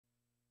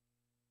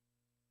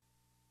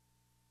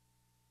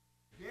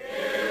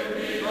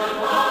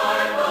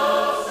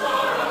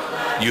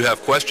You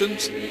have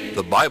questions?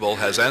 The Bible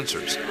has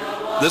answers.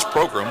 This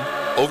program,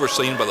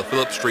 overseen by the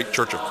Phillips Street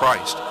Church of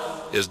Christ,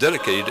 is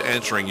dedicated to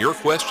answering your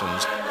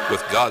questions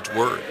with God's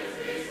Word.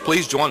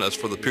 Please join us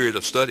for the period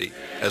of study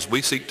as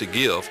we seek to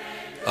give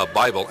a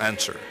Bible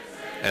answer.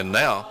 And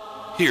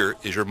now, here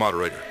is your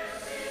moderator.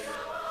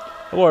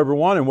 Hello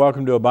everyone, and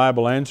welcome to A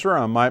Bible Answer.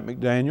 I'm Mike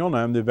McDaniel, and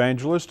I'm the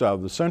evangelist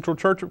of the Central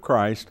Church of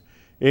Christ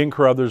in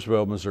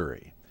Caruthersville,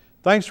 Missouri.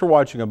 Thanks for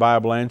watching A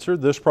Bible Answer.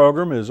 This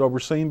program is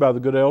overseen by the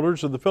good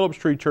elders of the Phillips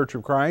Street Church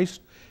of Christ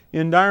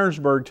in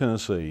Dyersburg,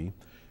 Tennessee,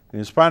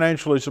 and is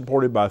financially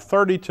supported by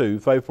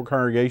 32 faithful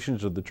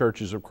congregations of the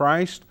Churches of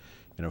Christ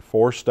in a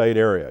 4-state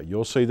area.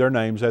 You'll see their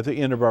names at the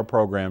end of our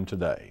program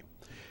today.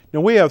 Now,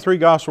 we have 3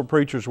 gospel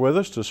preachers with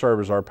us to serve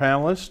as our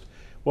panelists.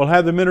 We'll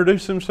have them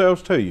introduce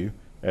themselves to you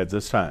at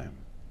this time.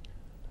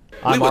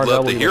 I'm We would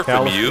love to R.W. hear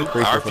from McAlister, you,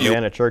 preacher our from view- the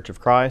Anna Church of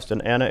Christ in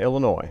Anna,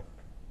 Illinois.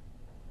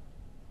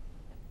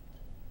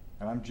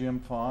 And I'm Jim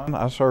Faughn.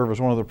 I serve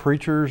as one of the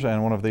preachers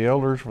and one of the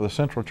elders for the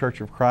Central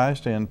Church of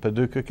Christ in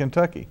Paducah,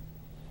 Kentucky.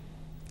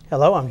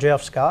 Hello, I'm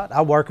Jeff Scott.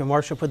 I work and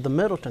worship with the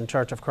Middleton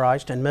Church of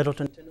Christ in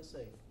Middleton, Tennessee.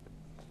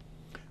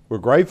 We're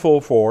grateful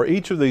for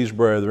each of these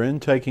brethren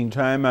taking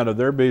time out of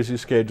their busy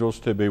schedules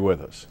to be with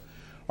us.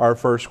 Our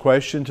first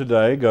question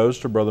today goes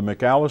to Brother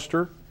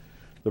McAlister.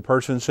 The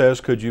person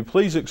says, could you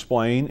please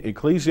explain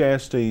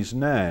Ecclesiastes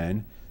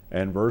 9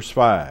 and verse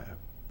 5?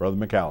 Brother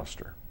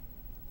McAlister.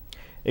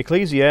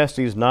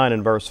 Ecclesiastes 9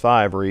 and verse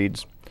 5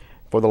 reads,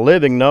 "For the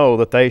living know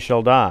that they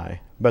shall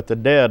die, but the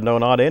dead know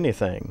not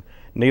anything,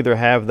 neither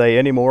have they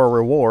any more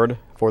reward,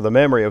 for the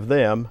memory of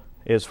them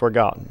is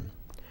forgotten."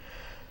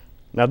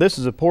 Now this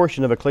is a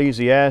portion of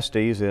Ecclesiastes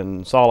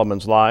in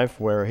Solomon's life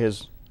where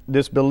his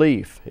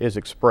disbelief is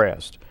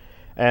expressed.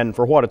 And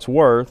for what it's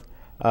worth,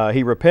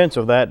 he repents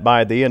of that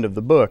by the end of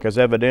the book, as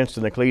evidenced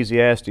in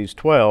Ecclesiastes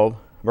 12,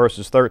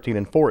 verses 13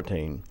 and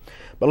 14.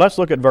 But let's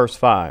look at verse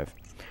 5.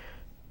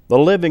 "The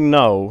living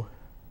know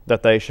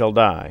that they shall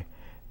die."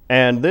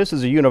 And this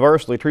is a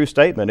universally true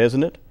statement,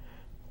 isn't it?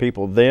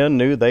 People then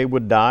knew they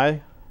would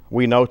die.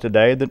 We know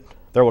today that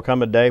there will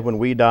come a day when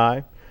we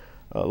die.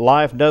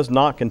 Life does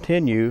not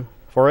continue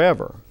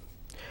forever.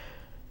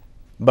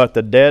 "But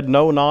the dead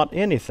know not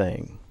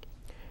anything."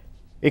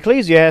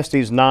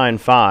 Ecclesiastes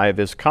 9:5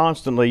 is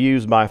constantly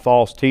used by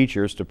false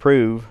teachers to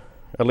prove,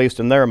 at least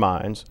in their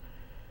minds,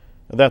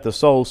 that the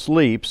soul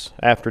sleeps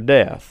after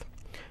death,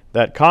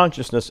 that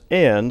consciousness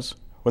ends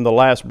when the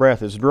last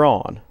breath is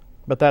drawn.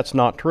 But that's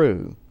not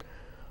true.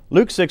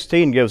 Luke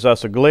 16 gives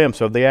us a glimpse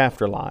of the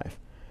afterlife,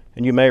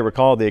 and you may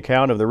recall the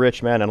account of the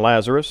rich man and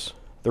Lazarus.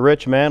 The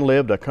rich man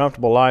lived a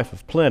comfortable life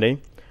of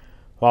plenty,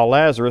 while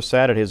Lazarus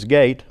sat at his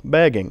gate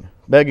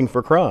begging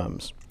for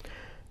crumbs.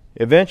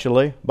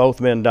 Eventually, both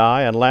men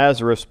die, and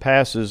Lazarus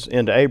passes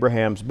into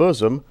Abraham's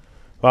bosom,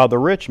 while the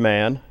rich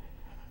man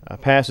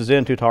passes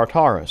into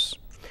Tartarus.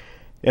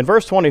 In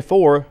verse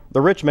 24,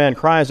 the rich man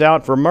cries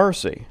out for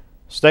mercy,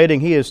 stating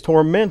he is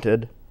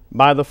tormented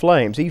by the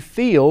flames. He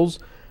feels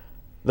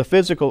the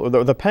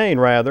pain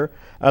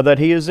that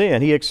he is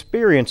in. He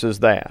experiences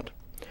that.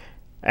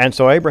 And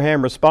so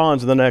Abraham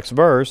responds in the next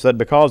verse that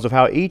because of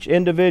how each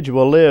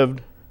individual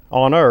lived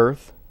on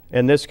earth,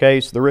 in this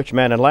case the rich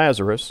man and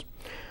Lazarus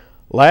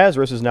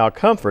is now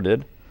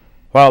comforted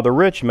while the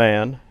rich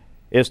man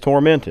is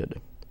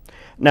tormented.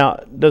 Now,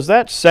 does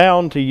that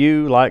sound to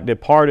you like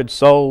departed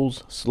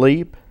souls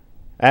sleep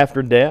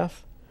after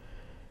death?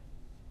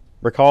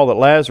 Recall that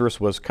Lazarus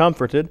was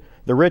comforted,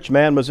 the rich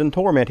man was in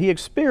torment. He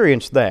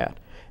experienced that.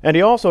 And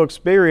he also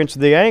experienced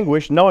the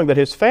anguish knowing that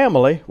his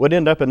family would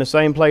end up in the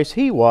same place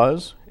he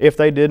was if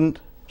they didn't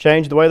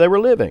change the way they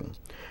were living.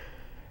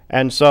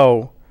 And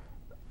so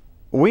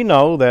we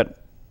know that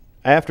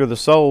after the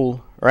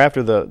soul, or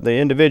after the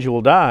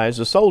individual dies,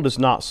 the soul does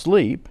not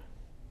sleep.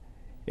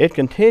 It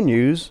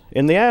continues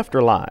in the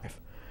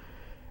afterlife.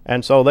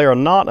 And so they are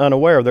not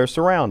unaware of their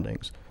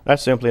surroundings.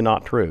 That's simply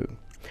not true.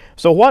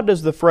 So what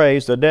does the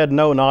phrase, "the dead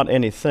know not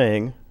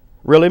anything,"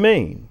 really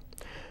mean?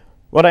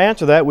 Well, to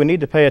answer that, we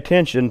need to pay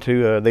attention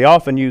to the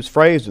often used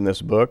phrase in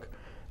this book,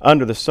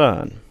 "under the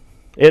sun."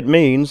 It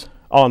means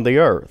on the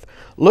earth.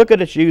 Look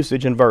at its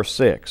usage in verse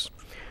 6.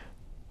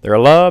 "Their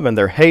love and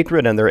their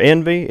hatred and their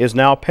envy is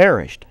now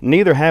perished.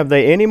 Neither have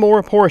they any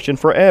more portion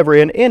forever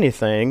in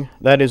anything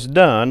that is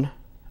done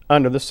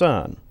under the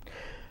sun."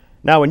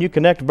 Now, when you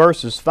connect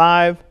verses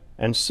 5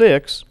 and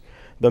 6,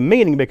 the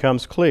meaning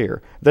becomes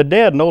clear. The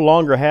dead no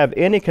longer have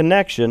any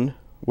connection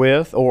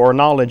with or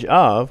knowledge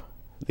of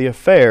the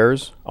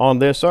affairs on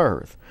this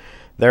earth.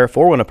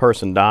 Therefore, when a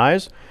person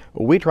dies,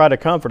 we try to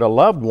comfort a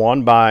loved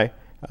one by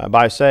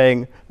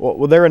saying,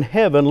 well, they're in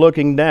heaven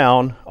looking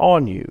down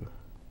on you.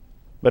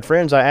 But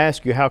friends, I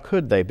ask you, how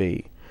could they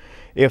be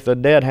if the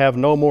dead have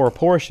no more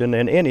portion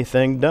in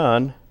anything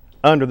done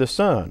under the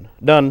sun,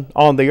 done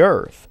on the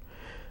earth?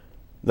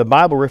 The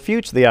Bible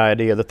refutes the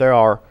idea that there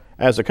are,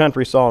 as the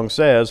country song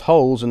says,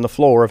 holes in the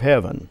floor of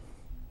heaven.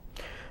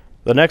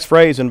 The next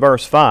phrase in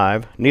verse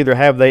 5, "neither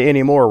have they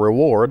any more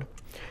reward,"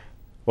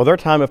 well, their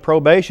time of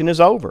probation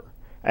is over,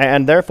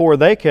 and therefore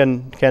they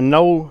can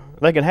no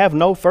they can have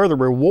no further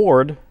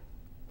reward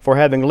for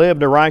having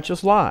lived a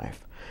righteous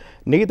life.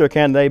 Neither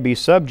can they be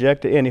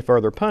subject to any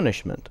further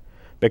punishment,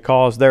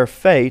 because their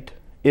fate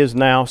is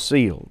now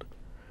sealed.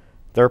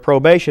 Their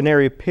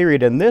probationary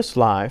period in this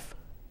life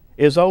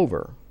is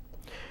over.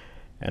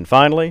 And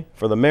finally,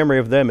 for the memory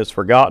of them is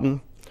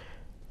forgotten.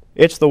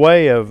 It's the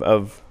way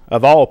of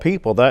all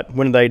people that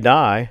when they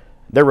die,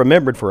 they're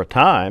remembered for a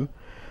time,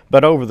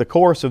 but over the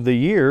course of the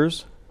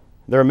years,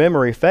 their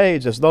memory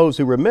fades as those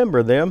who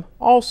remember them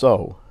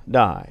also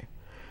die.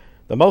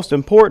 The most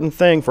important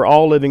thing for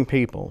all living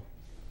people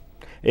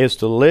is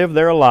to live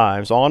their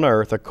lives on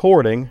earth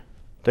according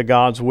to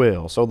God's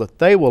will, so that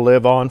they will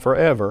live on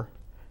forever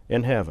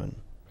in heaven.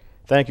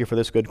 Thank you for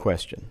this good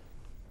question.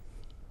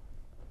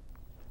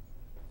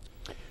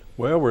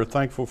 Well, we're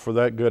thankful for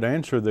that good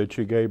answer that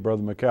you gave,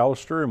 Brother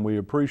McAlister, and we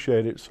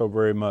appreciate it so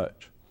very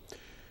much.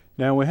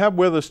 Now, we have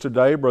with us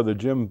today Brother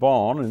Jim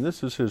Faughn, and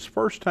this is his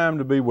first time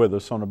to be with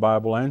us on a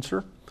Bible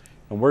Answer,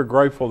 and we're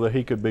grateful that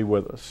he could be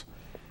with us.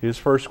 His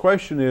first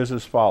question is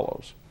as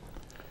follows.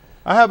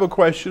 I have a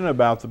question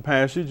about the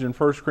passage in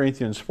 1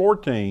 Corinthians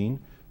 14,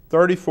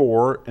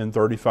 34 and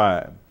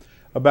 35,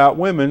 about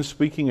women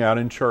speaking out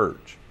in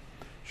church.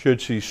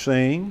 Should she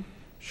sing?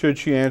 Should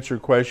she answer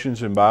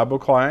questions in Bible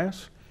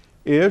class?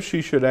 If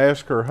she should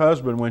ask her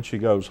husband when she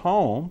goes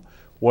home,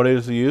 what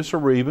is the use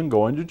of even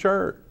going to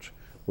church?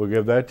 We'll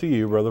give that to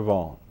you, Brother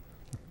Faughn.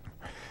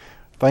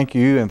 Thank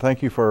you, and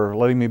thank you for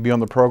letting me be on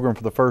the program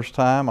for the first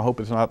time. I hope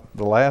it's not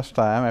the last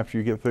time after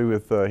you get through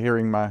with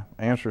hearing my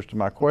answers to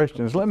my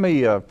questions. Let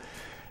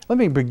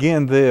me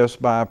begin this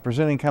by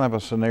presenting kind of a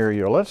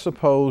scenario. Let's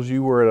suppose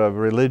you were at a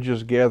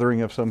religious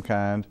gathering of some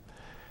kind,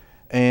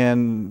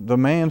 and the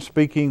man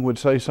speaking would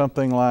say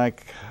something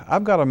like,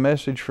 I've got a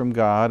message from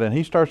God, and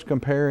he starts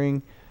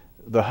comparing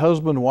the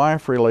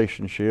husband-wife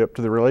relationship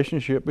to the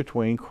relationship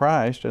between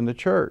Christ and the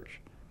church.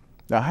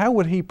 Now, how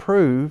would he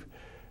prove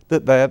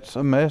that that's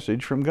a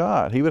message from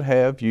God? He would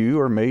have you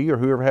or me or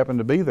whoever happened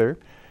to be there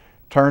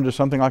turn to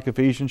something like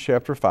Ephesians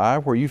chapter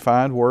 5, where you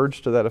find words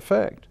to that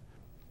effect.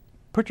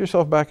 Put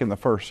yourself back in the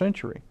first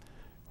century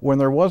when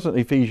there wasn't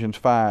Ephesians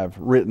 5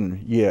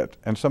 written yet,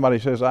 and somebody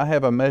says, I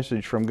have a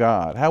message from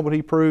God. How would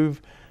he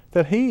prove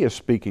that he is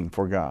speaking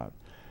for God?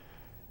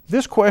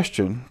 This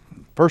question,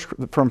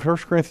 from 1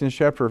 Corinthians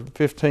chapter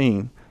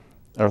 15,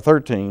 or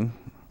 13,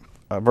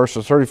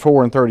 verses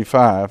 34 and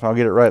 35, I'll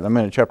get it right in a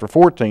minute, chapter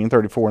 14,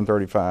 34 and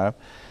 35.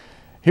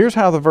 Here's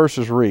how the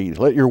verses read.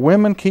 Let your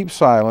women keep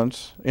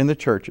silence in the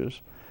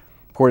churches,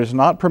 for it is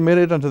not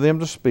permitted unto them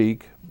to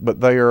speak,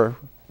 but they are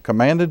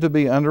commanded to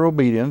be under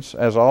obedience,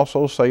 as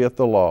also saith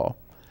the law.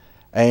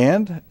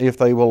 And if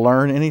they will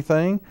learn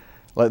anything,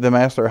 let them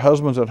ask their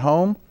husbands at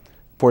home,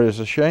 for it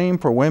is a shame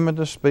for women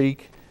to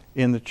speak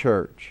in the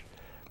church.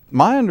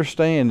 My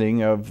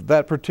understanding of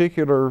that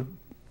particular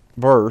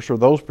verse, or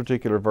those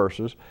particular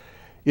verses,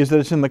 is that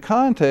it's in the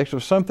context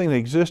of something that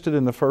existed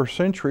in the first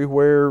century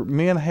where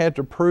men had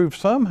to prove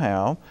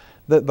somehow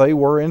that they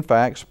were in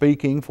fact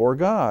speaking for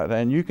God.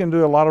 And you can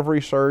do a lot of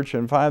research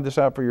and find this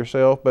out for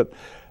yourself, but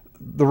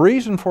the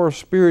reason for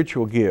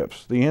spiritual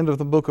gifts, the end of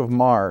the book of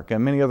Mark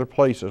and many other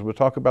places, we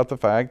talk about the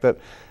fact that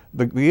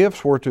the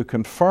gifts were to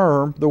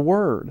confirm the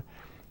Word.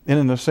 In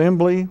an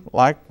assembly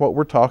like what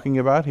we're talking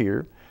about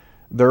here,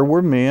 there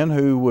were men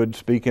who would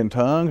speak in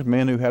tongues,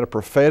 men who had a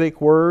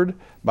prophetic word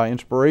by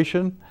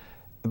inspiration.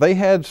 They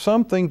had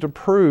something to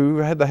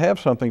prove, had to have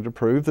something to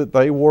prove that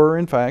they were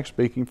in fact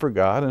speaking for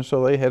God, and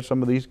so they had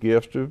some of these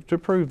gifts to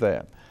prove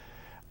that.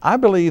 I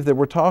believe that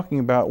we're talking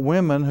about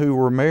women who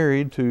were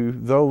married to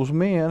those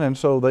men, and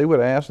so they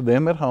would ask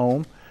them at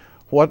home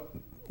what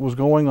was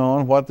going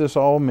on, what this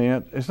all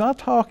meant. It's not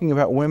talking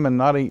about women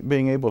not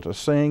being able to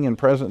sing in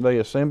present-day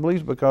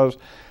assemblies, because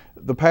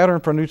the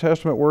pattern for New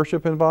Testament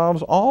worship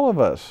involves all of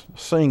us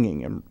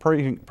singing and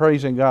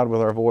praising God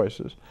with our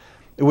voices.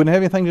 It wouldn't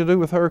have anything to do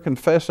with her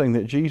confessing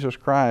that Jesus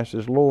Christ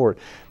is Lord.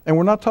 And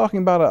we're not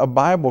talking about a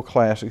Bible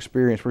class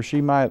experience where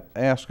she might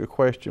ask a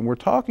question. We're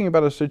talking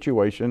about a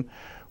situation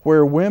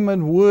where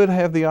women would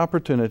have the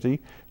opportunity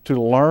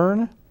to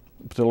learn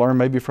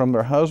maybe from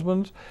their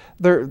husbands.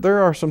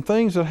 There are some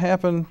things that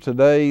happen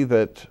today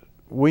that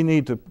we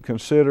need to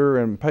consider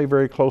and pay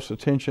very close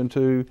attention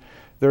to.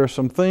 There are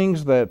some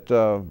things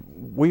that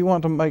we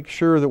want to make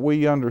sure that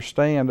we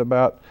understand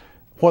about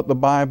what the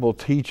Bible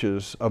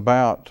teaches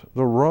about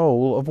the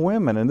role of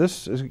women. And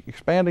this is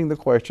expanding the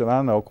question,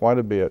 I know, quite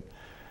a bit.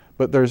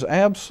 But there's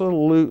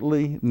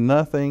absolutely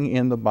nothing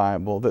in the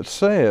Bible that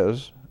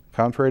says,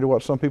 contrary to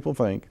what some people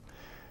think,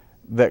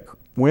 that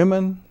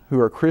women who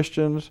are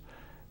Christians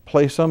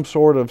play some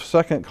sort of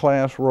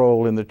second-class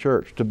role in the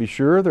church. To be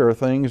sure, there are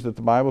things that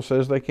the Bible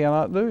says they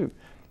cannot do.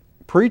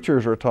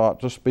 Preachers are taught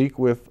to speak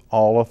with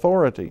all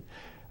authority.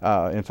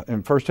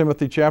 In 1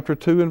 Timothy chapter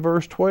 2 and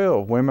verse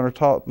 12, women are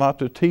taught not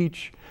to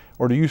teach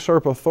or to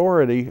usurp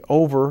authority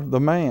over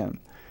the man.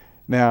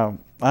 Now,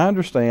 I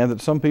understand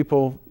that some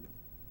people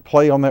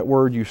play on that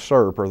word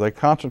usurp, or they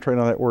concentrate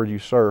on that word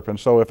usurp. And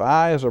so if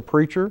I as a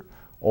preacher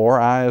or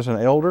I as an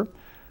elder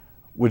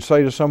would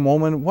say to some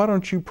woman, why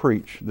don't you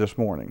preach this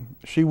morning?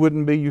 She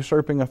wouldn't be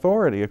usurping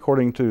authority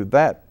according to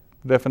that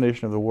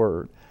definition of the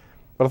word.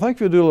 But I think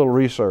if you do a little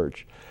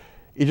research,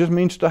 it just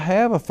means to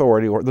have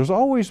authority. There's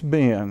always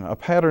been a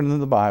pattern in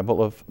the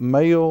Bible of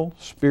male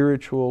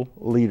spiritual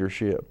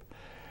leadership.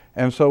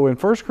 And so in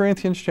 1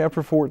 Corinthians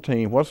chapter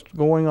 14, what's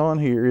going on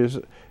here is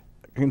a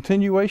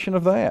continuation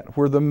of that,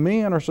 where the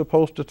men are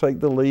supposed to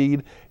take the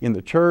lead in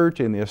the church,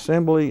 in the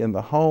assembly, in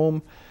the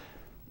home.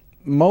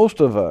 Most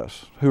of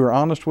us who are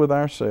honest with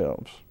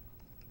ourselves,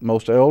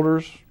 most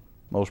elders,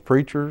 most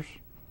preachers,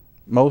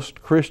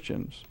 most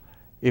Christians,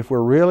 if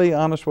we're really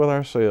honest with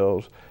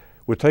ourselves,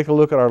 we take a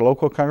look at our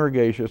local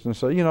congregations and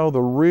say, you know,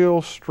 the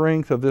real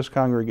strength of this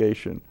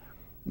congregation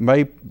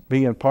may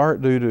be in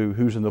part due to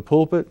who's in the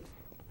pulpit,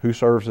 who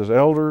serves as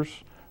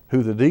elders,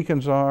 who the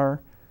deacons are,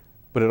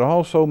 but it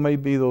also may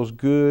be those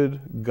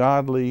good,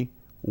 godly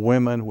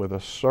women with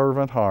a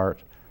servant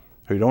heart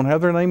who don't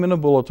have their name in a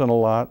bulletin a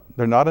lot,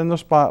 they're not in the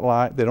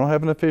spotlight, they don't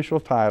have an official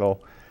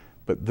title,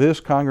 but this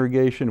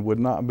congregation would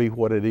not be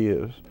what it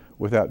is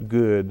without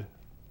good,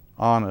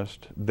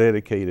 honest,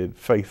 dedicated,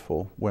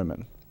 faithful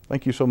women.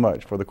 Thank you so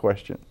much for the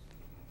question.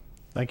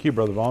 Thank you,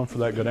 Brother Faughn, for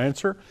that good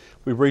answer.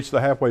 We've reached the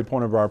halfway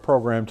point of our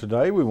program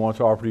today. We want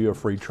to offer you a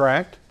free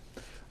tract.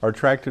 Our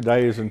tract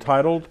today is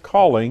entitled,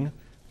 Calling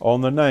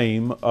on the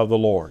Name of the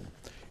Lord.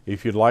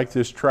 If you'd like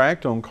this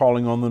tract on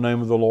calling on the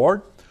name of the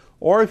Lord,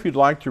 or if you'd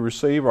like to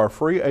receive our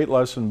free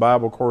 8-lesson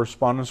Bible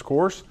correspondence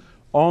course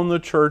on the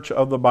Church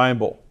of the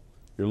Bible,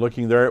 you're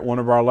looking there at one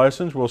of our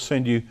lessons. We'll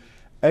send you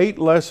 8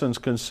 lessons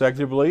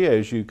consecutively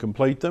as you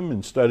complete them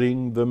and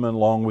studying them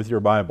along with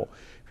your Bible.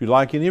 If you'd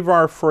like any of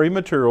our free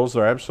materials,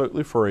 they're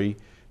absolutely free,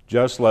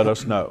 just let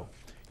us know.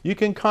 You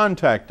can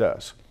contact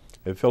us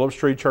at Phillips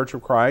Street Church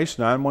of Christ,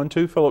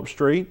 912 Phillips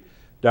Street,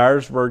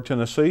 Dyersburg,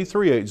 Tennessee,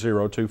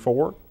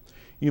 38024.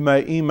 You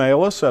may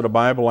email us at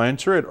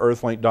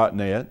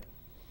abibleanswer@earthlink.net.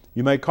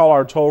 You may call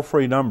our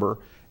toll-free number,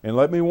 and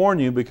let me warn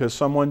you, because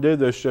someone did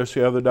this just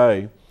the other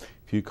day,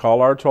 if you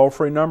call our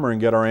toll-free number and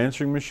get our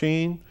answering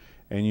machine,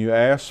 and you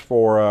ask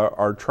for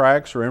our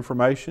tracts or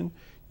information,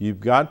 you've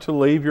got to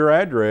leave your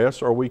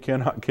address or we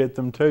cannot get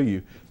them to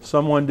you.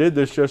 Someone did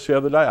this just the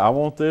other day. I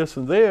want this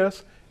and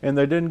this, and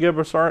they didn't give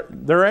us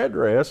their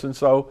address, and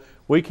so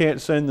we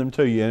can't send them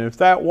to you. And if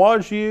that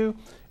was you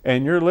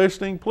and you're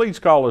listening, please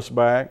call us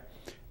back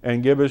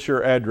and give us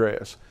your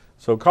address.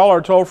 So call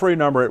our toll-free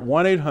number at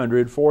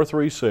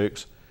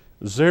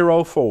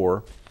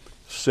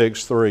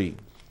 1-800-436-0463.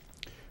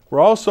 We're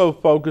also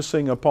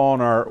focusing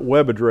upon our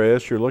web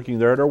address. You're looking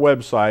there at our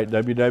website,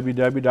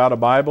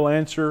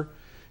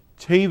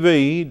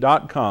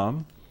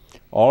 www.abibleanswertv.com.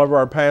 All of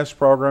our past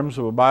programs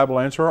of A Bible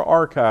Answer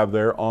are archived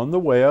there on the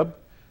web,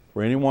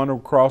 where anyone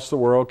across the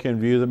world can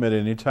view them at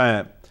any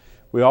time.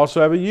 We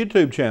also have a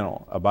YouTube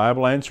channel, A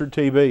Bible Answer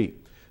TV.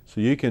 So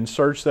you can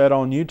search that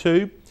on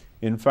YouTube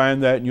and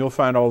find that, and you'll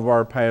find all of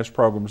our past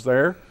programs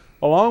there,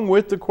 along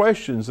with the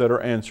questions that are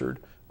answered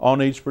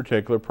on each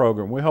particular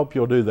program. We hope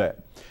you'll do that.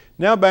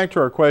 Now back to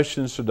our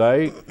questions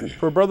today.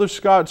 For Brother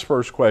Scott's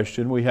first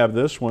question, we have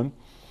this one.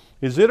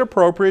 Is it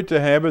appropriate to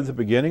have at the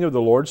beginning of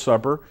the Lord's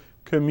Supper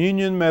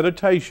communion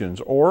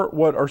meditations, or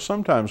what are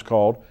sometimes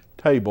called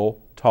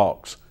table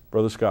talks?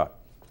 Brother Scott.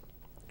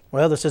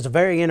 Well, this is a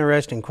very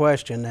interesting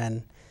question,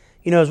 and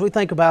as we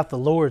think about the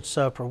Lord's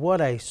Supper,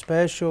 what a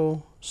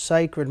special,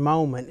 sacred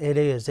moment it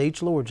is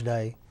each Lord's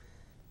Day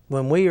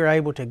when we are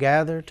able to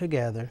gather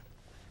together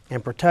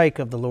and partake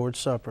of the Lord's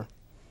Supper.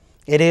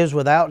 It is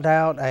without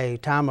doubt a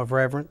time of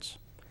reverence.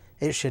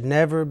 It should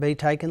never be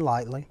taken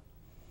lightly.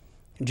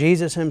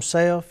 Jesus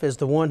Himself is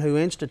the one who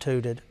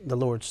instituted the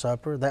Lord's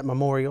Supper, that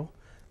memorial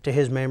to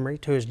His memory,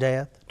 to His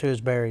death, to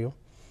His burial,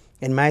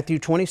 in Matthew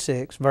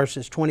 26,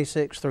 verses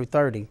 26 through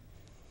 30.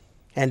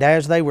 And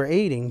as they were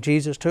eating,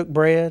 Jesus took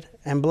bread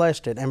and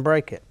blessed it and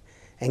brake it,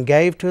 and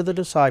gave to the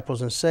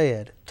disciples and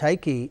said,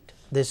 Take, eat,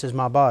 this is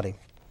my body.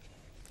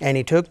 And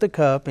He took the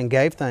cup and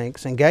gave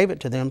thanks and gave it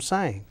to them,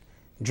 saying,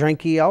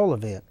 Drink ye all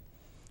of it.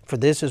 For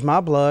this is my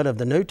blood of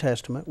the New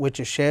Testament, which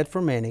is shed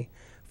for many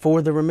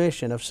for the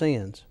remission of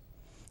sins.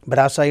 But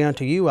I say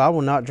unto you, I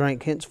will not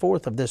drink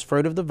henceforth of this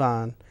fruit of the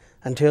vine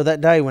until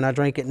that day when I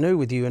drink it new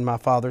with you in my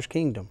Father's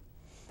kingdom.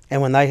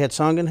 And when they had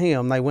sung an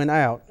hymn, they went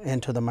out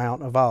into the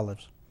Mount of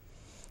Olives.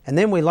 And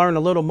then we learn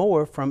a little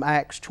more from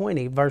Acts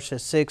 20,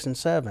 verses 6 and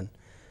 7.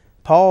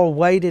 Paul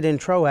waited in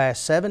Troas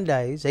 7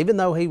 days, even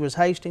though he was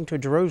hasting to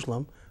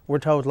Jerusalem, we're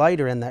told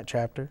later in that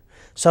chapter,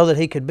 so that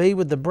he could be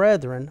with the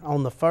brethren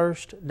on the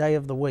first day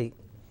of the week,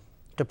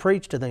 to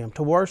preach to them,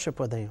 to worship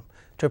with them,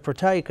 to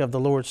partake of the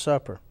Lord's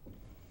Supper.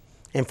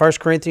 In 1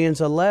 Corinthians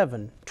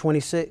 11,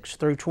 26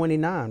 through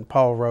 29,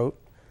 Paul wrote,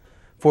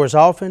 For as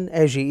often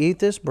as ye eat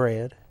this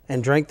bread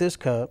and drink this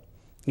cup,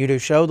 you do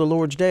show the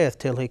Lord's death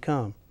till He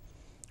come.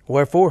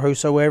 Wherefore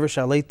whosoever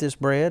shall eat this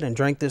bread and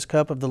drink this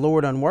cup of the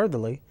Lord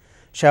unworthily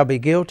shall be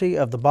guilty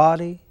of the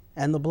body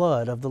and the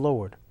blood of the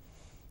Lord.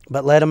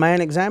 But let a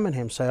man examine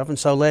himself, and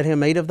so let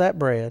him eat of that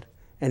bread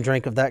and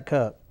drink of that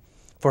cup.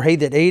 For he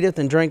that eateth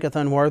and drinketh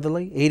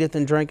unworthily eateth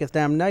and drinketh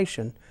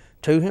damnation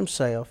to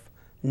himself,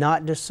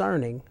 not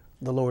discerning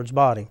the Lord's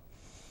body.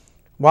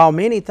 While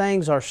many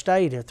things are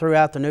stated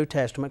throughout the New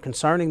Testament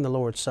concerning the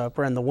Lord's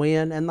Supper and the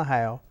when and the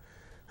how,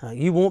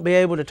 you won't be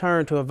able to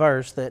turn to a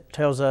verse that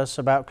tells us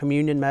about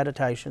communion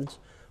meditations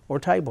or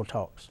table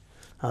talks.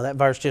 That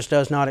verse just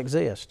does not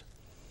exist.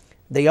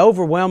 The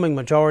overwhelming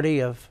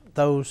majority of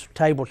those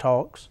table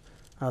talks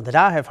that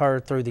I have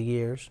heard through the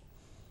years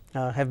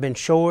have been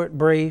short,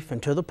 brief,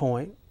 and to the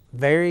point,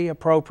 very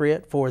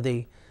appropriate for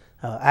the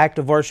act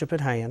of worship at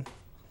hand.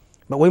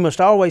 But we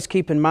must always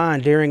keep in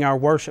mind during our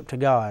worship to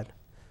God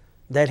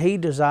that He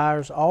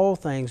desires all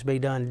things be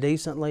done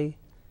decently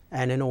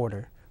and in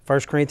order. 1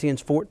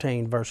 Corinthians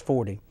 14, verse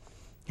 40.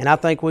 And I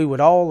think we would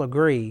all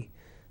agree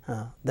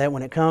that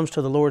when it comes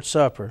to the Lord's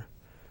Supper,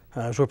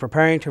 as we're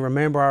preparing to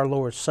remember our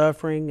Lord's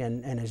suffering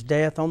and His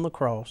death on the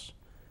cross,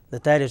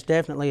 that is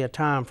definitely a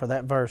time for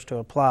that verse to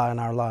apply in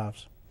our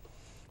lives.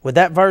 With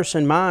that verse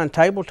in mind,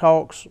 table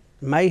talks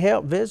may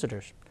help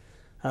visitors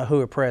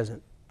who are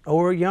present,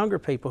 or younger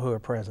people who are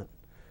present,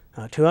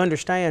 to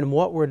understand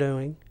what we're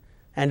doing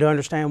and to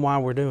understand why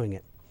we're doing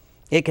it.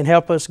 It can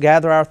help us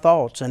gather our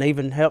thoughts and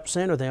even help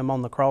center them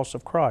on the cross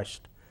of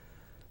Christ.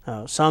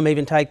 Some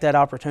even take that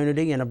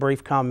opportunity in a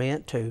brief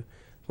comment to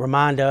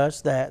remind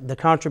us that the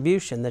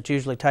contribution that's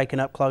usually taken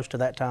up close to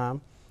that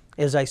time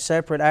is a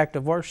separate act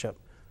of worship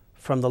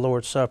from the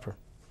Lord's Supper.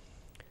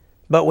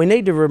 But we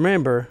need to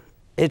remember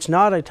it's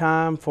not a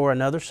time for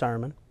another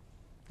sermon.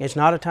 It's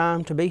not a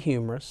time to be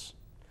humorous.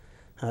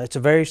 It's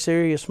a very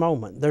serious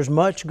moment. There's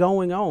much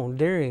going on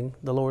during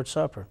the Lord's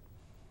Supper.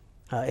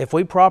 If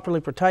we properly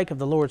partake of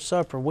the Lord's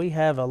Supper, we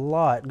have a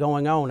lot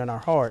going on in our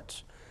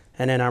hearts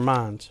and in our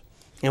minds.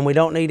 And we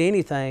don't need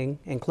anything,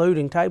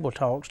 including table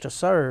talks, to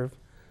serve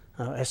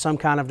as some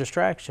kind of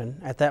distraction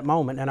at that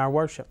moment in our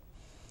worship.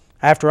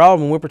 After all,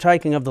 when we're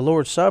partaking of the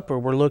Lord's Supper,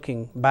 we're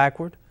looking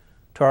backward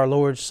to our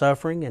Lord's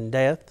suffering and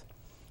death.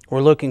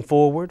 We're looking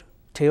forward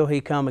till He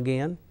come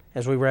again,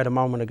 as we read a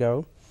moment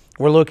ago.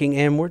 We're looking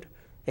inward,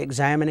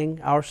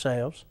 examining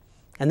ourselves.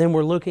 And then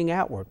we're looking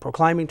outward,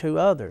 proclaiming to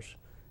others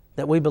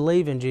that we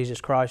believe in Jesus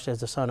Christ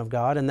as the Son of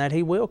God and that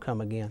He will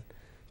come again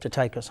to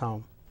take us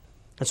home.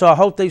 And so I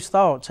hope these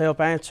thoughts help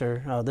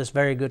answer this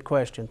very good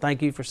question.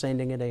 Thank you for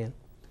sending it in.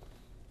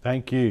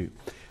 Thank you.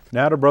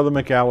 Now to Brother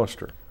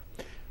McAlister.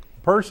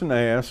 The person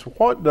asks,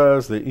 what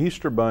does the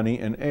Easter bunny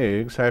and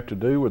eggs have to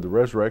do with the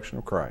resurrection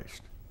of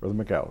Christ? Brother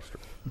McAlister.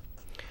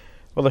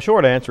 Well, the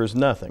short answer is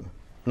nothing,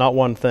 not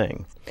one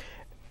thing.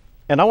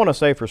 And I want to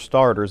say for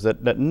starters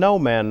that no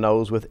man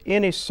knows with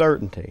any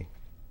certainty,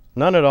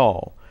 none at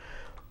all,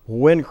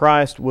 when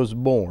Christ was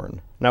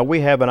born. Now,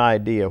 we have an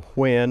idea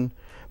when,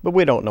 but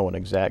we don't know an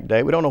exact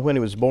date. We don't know when He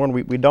was born.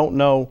 We don't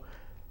know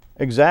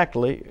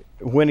exactly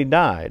when He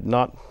died,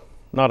 not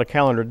a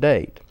calendar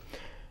date.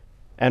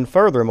 And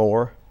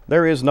furthermore,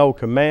 there is no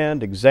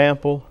command,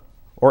 example,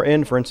 or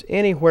inference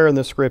anywhere in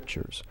the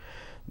Scriptures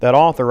that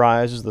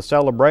authorizes the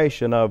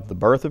celebration of the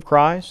birth of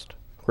Christ,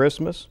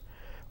 Christmas,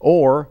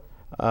 or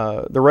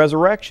the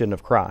resurrection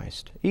of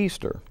Christ,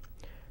 Easter.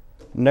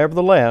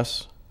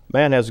 Nevertheless,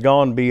 man has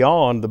gone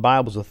beyond the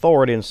Bible's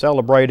authority in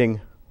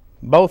celebrating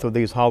both of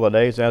these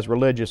holidays as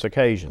religious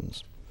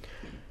occasions.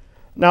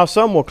 Now,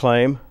 some will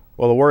claim,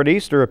 well, the word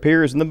Easter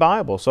appears in the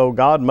Bible, so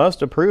God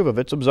must approve of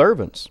its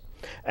observance.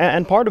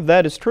 And part of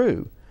that is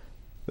true.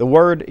 The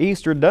word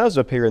Easter does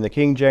appear in the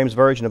King James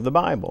Version of the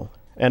Bible,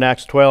 in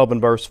Acts 12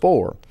 and verse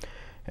 4.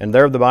 And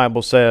there the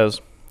Bible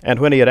says, "And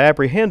when he had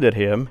apprehended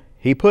him,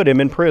 he put him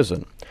in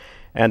prison,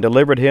 and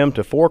delivered him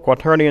to 4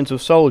 quaternions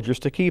of soldiers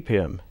to keep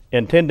him,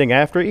 intending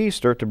after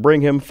Easter to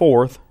bring him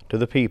forth to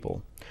the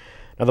people."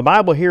 Now the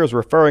Bible here is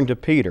referring to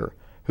Peter,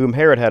 whom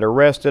Herod had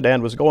arrested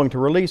and was going to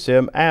release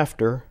him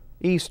after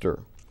Easter.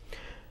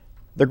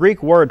 The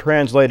Greek word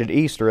translated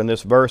Easter in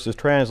this verse is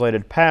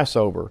translated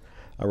Passover,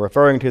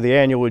 referring to the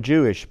annual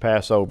Jewish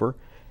Passover.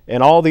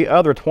 In all the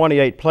other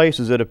 28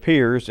 places it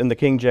appears in the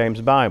King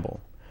James Bible.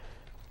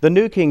 The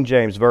New King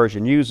James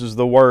Version uses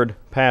the word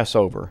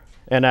Passover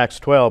in Acts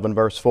 12 and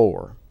verse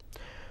 4.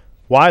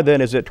 Why then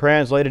is it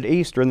translated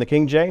Easter in the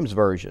King James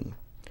Version?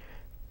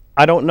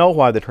 I don't know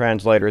why the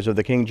translators of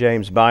the King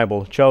James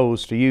Bible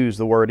chose to use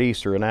the word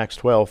Easter in Acts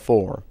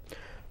 12:4.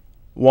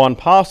 One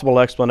possible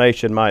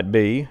explanation might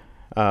be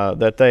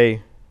that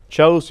they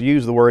chose to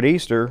use the word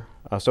Easter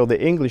so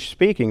the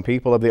English-speaking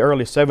people of the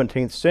early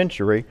 17th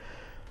century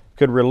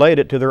could relate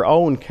it to their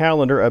own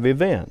calendar of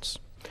events.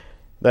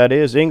 That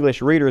is,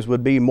 English readers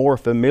would be more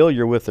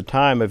familiar with the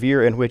time of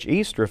year in which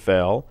Easter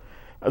fell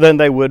than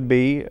they would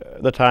be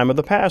the time of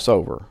the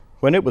Passover,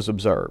 when it was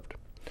observed.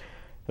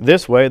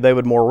 This way, they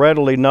would more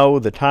readily know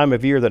the time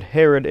of year that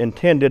Herod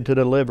intended to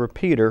deliver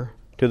Peter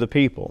to the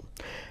people,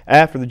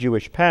 after the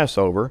Jewish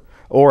Passover,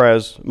 or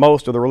as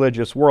most of the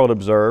religious world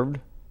observed,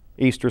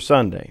 Easter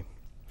Sunday.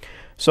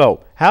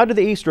 So, how did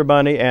the Easter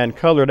bunny and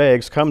colored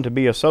eggs come to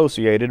be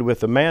associated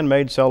with the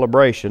man-made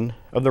celebration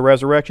of the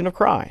resurrection of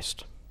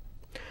Christ?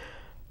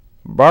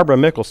 Barbara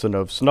Mickelson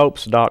of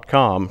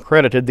Snopes.com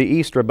credited the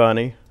Easter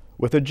bunny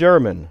with a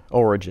German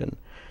origin.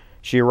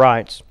 She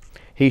writes,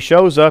 He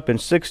shows up in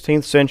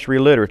 16th century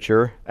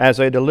literature as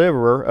a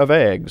deliverer of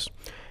eggs,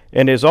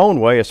 in his own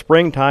way a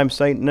springtime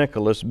St.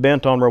 Nicholas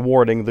bent on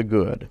rewarding the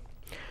good.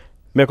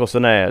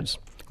 Mickelson adds,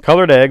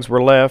 colored eggs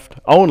were left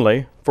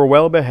only for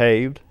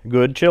well-behaved,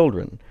 good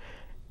children.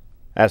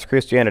 As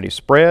Christianity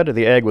spread,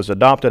 the egg was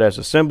adopted as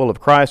a symbol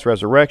of Christ's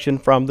resurrection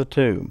from the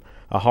tomb,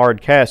 a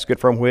hard casket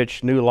from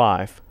which new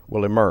life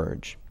will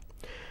emerge.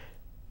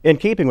 In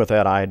keeping with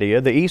that idea,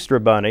 the Easter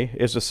bunny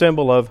is a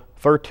symbol of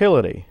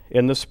fertility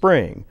in the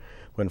spring,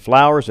 when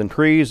flowers and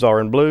trees are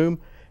in bloom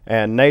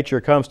and nature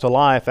comes to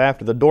life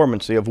after the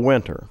dormancy of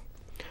winter.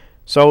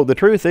 So the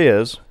truth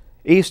is,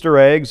 Easter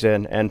eggs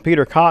and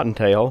Peter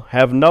Cottontail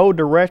have no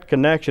direct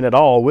connection at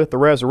all with the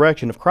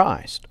resurrection of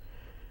Christ,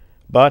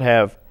 but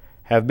have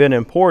been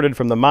imported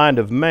from the mind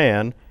of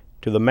man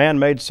to the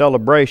man-made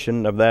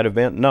celebration of that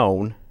event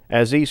known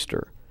as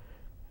Easter.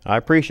 I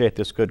appreciate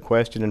this good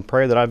question and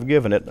pray that I've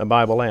given it a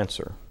Bible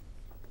answer.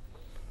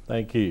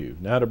 Thank you.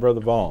 Now to Brother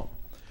Faughn.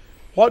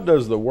 What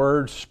does the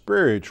word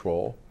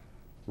spiritual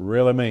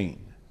really mean?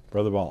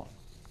 Brother Faughn.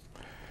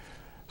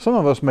 Some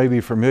of us may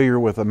be familiar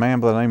with a man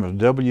by the name of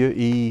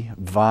W.E.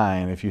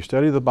 Vine. If you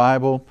study the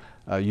Bible,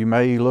 you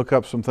may look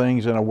up some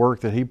things in a work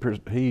that he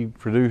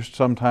produced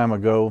some time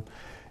ago.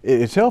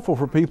 It's helpful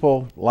for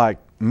people like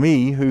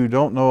me who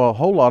don't know a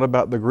whole lot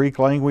about the Greek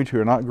language,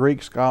 who are not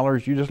Greek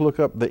scholars. You just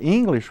look up the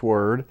English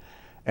word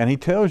and he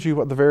tells you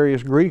what the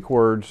various Greek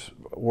words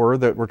were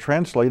that were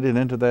translated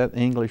into that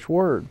English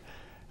word.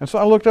 And so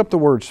I looked up the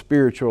word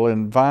spiritual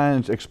in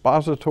Vine's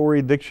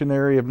Expository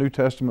Dictionary of New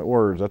Testament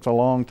Words. That's a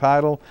long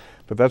title,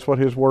 but that's what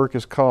his work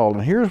is called.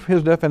 And here's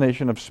his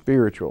definition of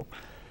spiritual.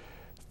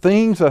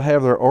 Things that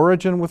have their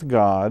origin with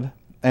God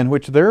and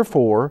which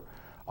therefore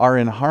are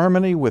in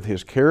harmony with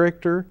His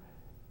character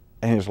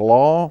and His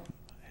law,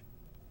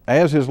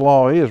 as His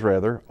law is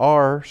rather,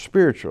 are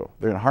spiritual.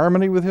 They're in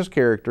harmony with His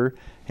character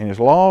and His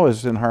law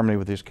is in harmony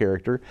with His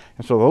character,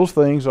 and so those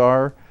things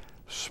are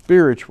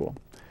spiritual.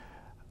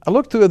 I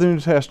looked through the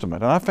New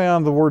Testament and I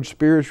found the word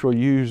spiritual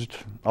used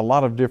a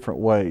lot of different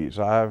ways.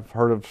 I've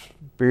heard of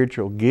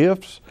spiritual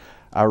gifts.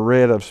 I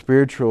read of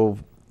spiritual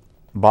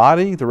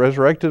body, the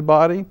resurrected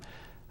body.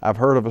 I've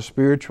heard of a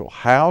spiritual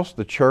house,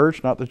 the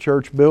church, not the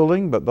church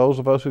building, but those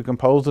of us who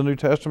compose the New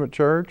Testament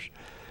church.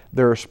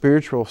 There are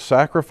spiritual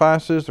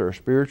sacrifices, there are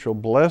spiritual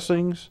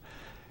blessings.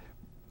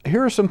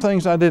 Here are some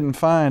things I didn't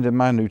find in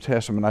my New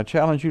Testament. I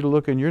challenge you to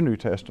look in your New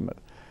Testament.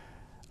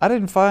 I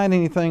didn't find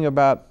anything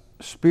about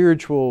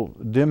spiritual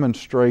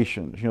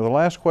demonstrations. You know, the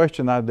last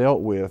question I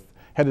dealt with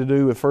had to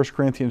do with 1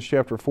 Corinthians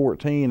chapter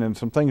 14 and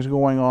some things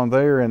going on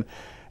there. And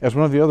as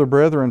one of the other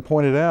brethren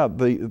pointed out,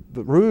 the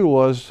rule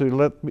was to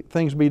let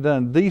things be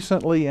done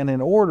decently and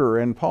in order.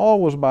 And Paul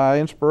was, by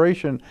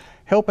inspiration,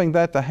 helping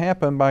that to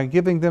happen by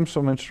giving them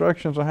some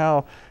instructions on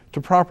how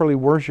to properly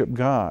worship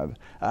God.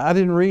 I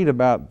didn't read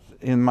about,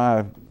 in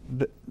my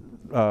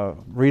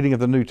reading of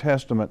the New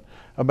Testament,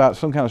 about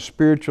some kind of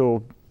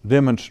spiritual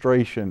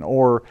demonstration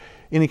or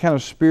any kind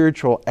of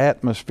spiritual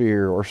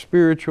atmosphere or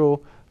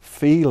spiritual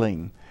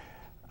feeling.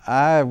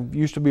 I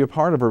used to be a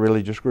part of a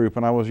religious group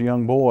when I was a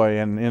young boy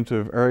and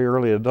into very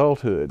early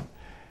adulthood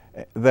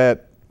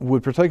that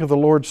would partake of the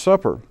Lord's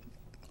Supper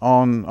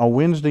on a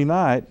Wednesday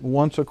night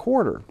once a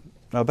quarter.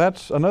 Now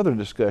that's another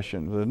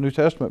discussion. The New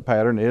Testament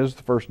pattern is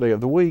the first day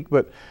of the week,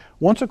 but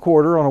once a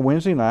quarter on a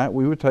Wednesday night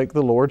we would take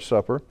the Lord's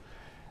Supper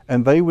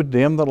and they would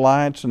dim the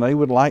lights and they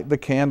would light the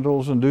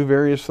candles and do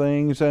various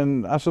things,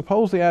 and I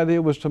suppose the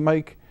idea was to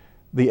make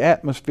the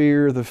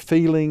atmosphere, the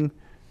feeling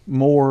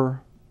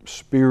more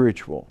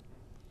spiritual.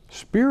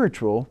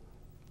 Spiritual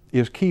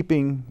is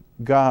keeping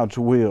God's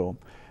will.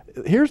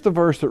 Here's the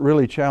verse that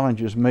really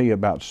challenges me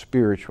about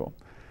spiritual.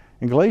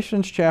 In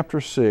Galatians chapter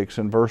 6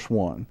 and verse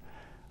 1,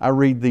 I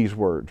read these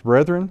words,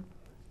 "Brethren,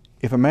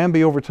 if a man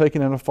be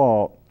overtaken in a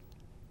fault,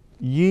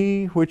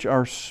 ye which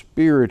are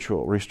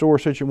spiritual, restore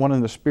such a one in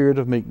the spirit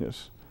of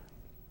meekness,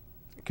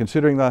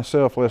 considering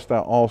thyself, lest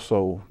thou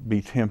also be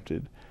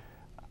tempted."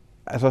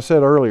 As I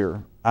said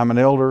earlier, I'm an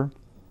elder,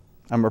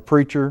 I'm a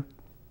preacher.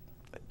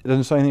 It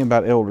doesn't say anything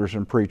about elders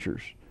and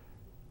preachers.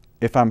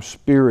 If I'm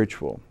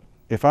spiritual,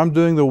 if I'm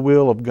doing the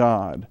will of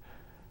God,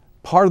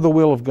 part of the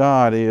will of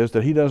God is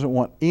that He doesn't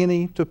want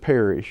any to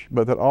perish,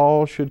 but that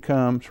all should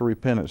come to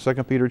repentance.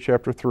 2 Peter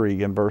chapter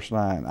 3 and verse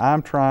 9.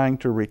 I'm trying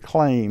to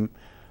reclaim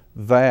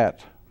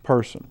that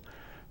person.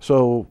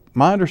 So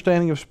my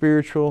understanding of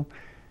spiritual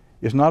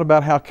is not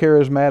about how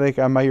charismatic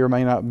I may or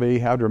may not be,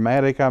 how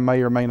dramatic I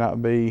may or may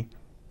not be.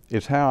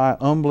 It's how I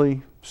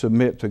humbly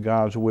submit to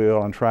God's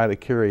will and try to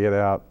carry it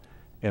out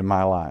in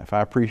my life.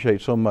 I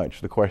appreciate so much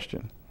the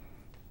question.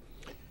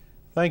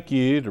 Thank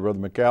you to Brother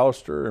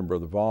McAlister and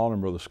Brother Faughn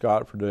and Brother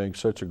Scott for doing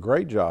such a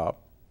great job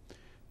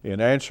in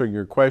answering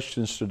your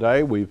questions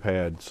today. We've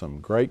had some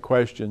great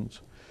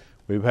questions.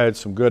 We've had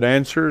some good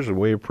answers, and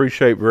we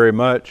appreciate very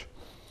much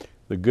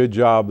the good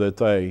job that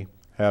they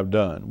have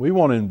done. We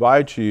want to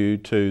invite you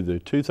to the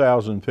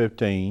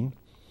 2015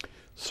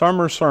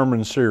 Summer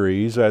Sermon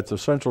Series at the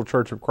Central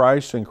Church of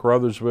Christ in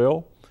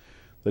Caruthersville.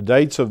 The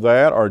dates of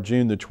that are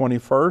June the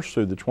 21st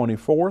through the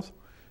 24th,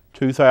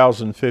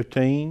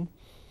 2015.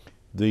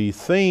 The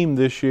theme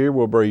this year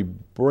will be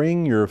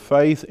Bring Your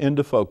Faith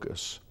into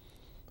Focus.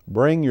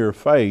 Bring Your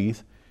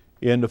Faith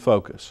into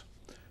Focus.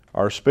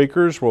 Our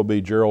speakers will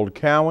be Gerald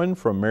Cowan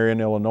from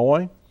Marion,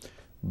 Illinois,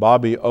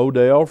 Bobby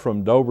Odell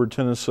from Dover,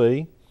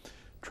 Tennessee,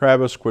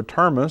 Travis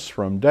Quitermus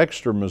from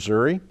Dexter,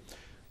 Missouri,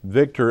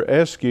 Victor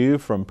Eskew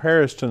from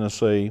Paris,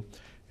 Tennessee,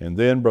 and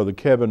then Brother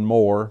Kevin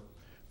Moore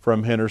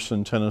from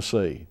Henderson,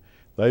 Tennessee.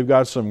 They've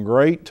got some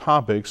great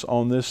topics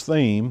on this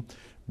theme,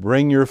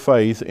 Bring Your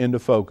Faith into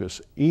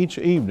Focus. Each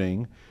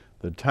evening,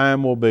 the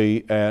time will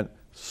be at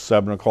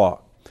 7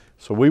 o'clock.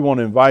 So we want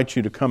to invite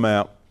you to come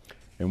out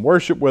and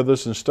worship with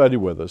us and study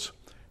with us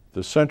at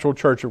the Central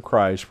Church of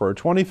Christ for our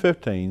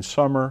 2015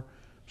 Summer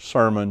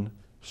Sermon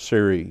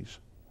Series.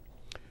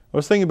 I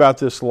was thinking about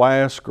this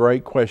last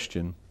great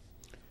question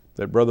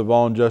that Brother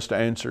Faughn just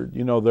answered.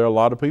 You know, there are a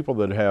lot of people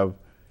that have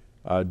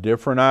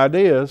different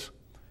ideas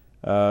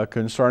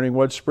concerning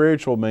what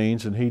spiritual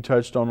means, and he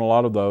touched on a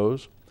lot of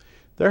those.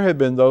 There have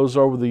been those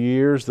over the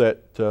years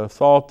that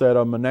thought that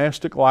a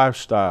monastic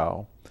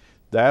lifestyle,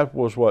 that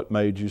was what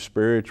made you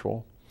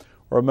spiritual.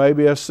 Or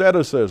maybe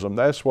asceticism,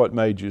 that's what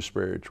made you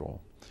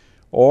spiritual.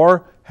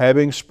 Or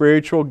having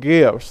spiritual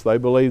gifts, they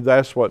believe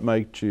that's what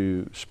makes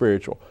you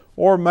spiritual.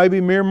 Or maybe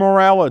mere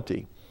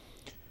morality.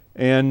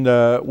 And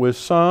with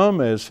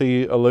some, as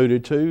he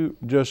alluded to,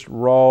 just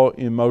raw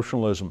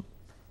emotionalism.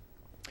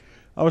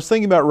 I was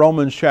thinking about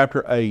Romans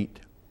chapter 8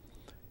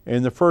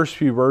 and the first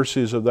few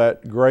verses of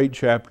that great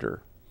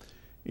chapter.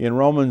 In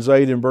Romans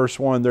 8 and verse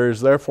 1, there is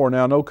therefore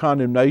now no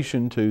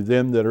condemnation to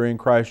them that are in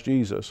Christ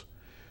Jesus,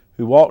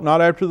 who walk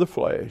not after the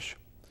flesh,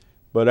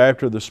 but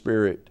after the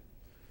Spirit.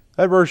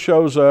 That verse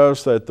shows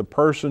us that the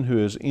person who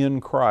is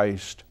in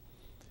Christ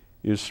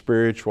is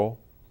spiritual.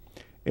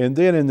 And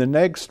then in the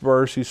next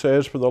verse he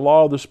says, for the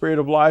law of the Spirit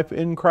of life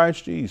in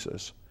Christ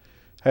Jesus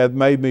hath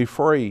made me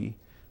free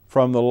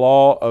from the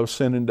law of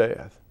sin and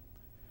death.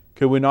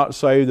 Could we not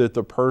say that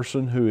the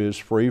person who is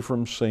free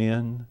from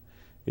sin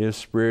is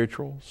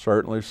spiritual?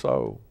 Certainly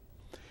so.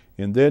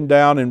 And then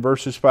down in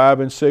verses 5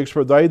 and 6,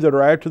 for they that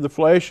are after the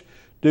flesh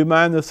do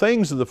mind the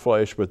things of the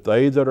flesh, but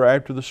they that are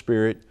after the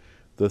Spirit,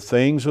 the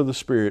things of the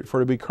Spirit. For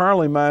to be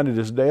carnally minded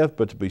is death,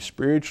 but to be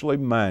spiritually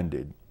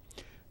minded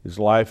is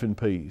life and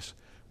peace.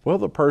 Well,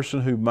 the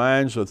person who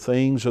minds the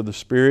things of the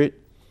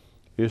Spirit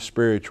is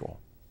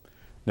spiritual.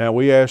 Now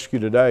we ask you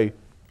today,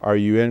 are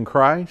you in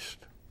Christ?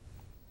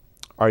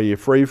 Are you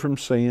free from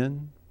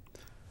sin?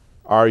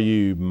 Are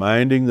you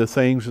minding the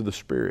things of the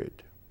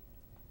Spirit?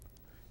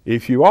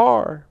 If you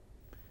are,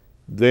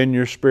 then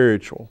you're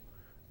spiritual.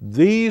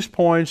 These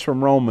points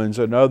from Romans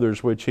and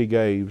others which he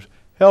gave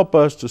help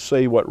us to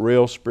see what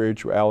real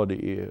spirituality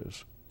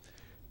is.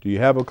 Do you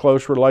have a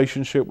close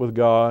relationship with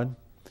God?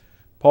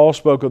 Paul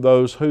spoke of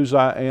those whose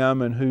I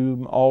am and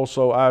whom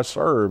also I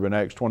serve in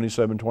Acts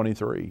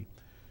 27:23.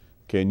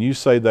 Can you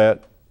say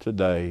that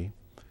today?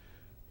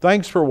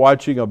 Thanks for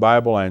watching A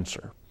Bible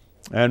Answer.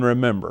 And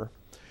remember,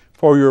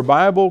 for your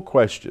Bible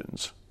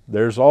questions,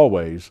 there's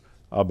always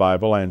a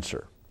Bible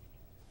answer.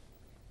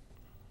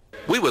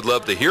 We would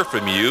love to hear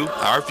from you,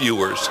 our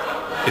viewers.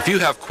 If you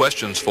have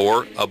questions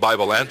for A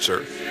Bible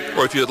Answer,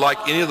 or if you'd like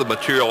any of the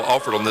material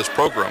offered on this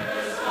program,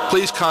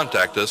 please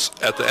contact us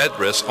at the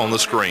address on the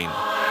screen.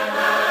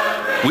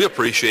 We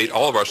appreciate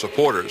all of our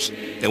supporters,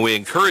 and we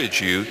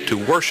encourage you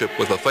to worship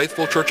with a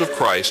faithful Church of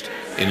Christ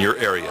in your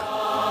area.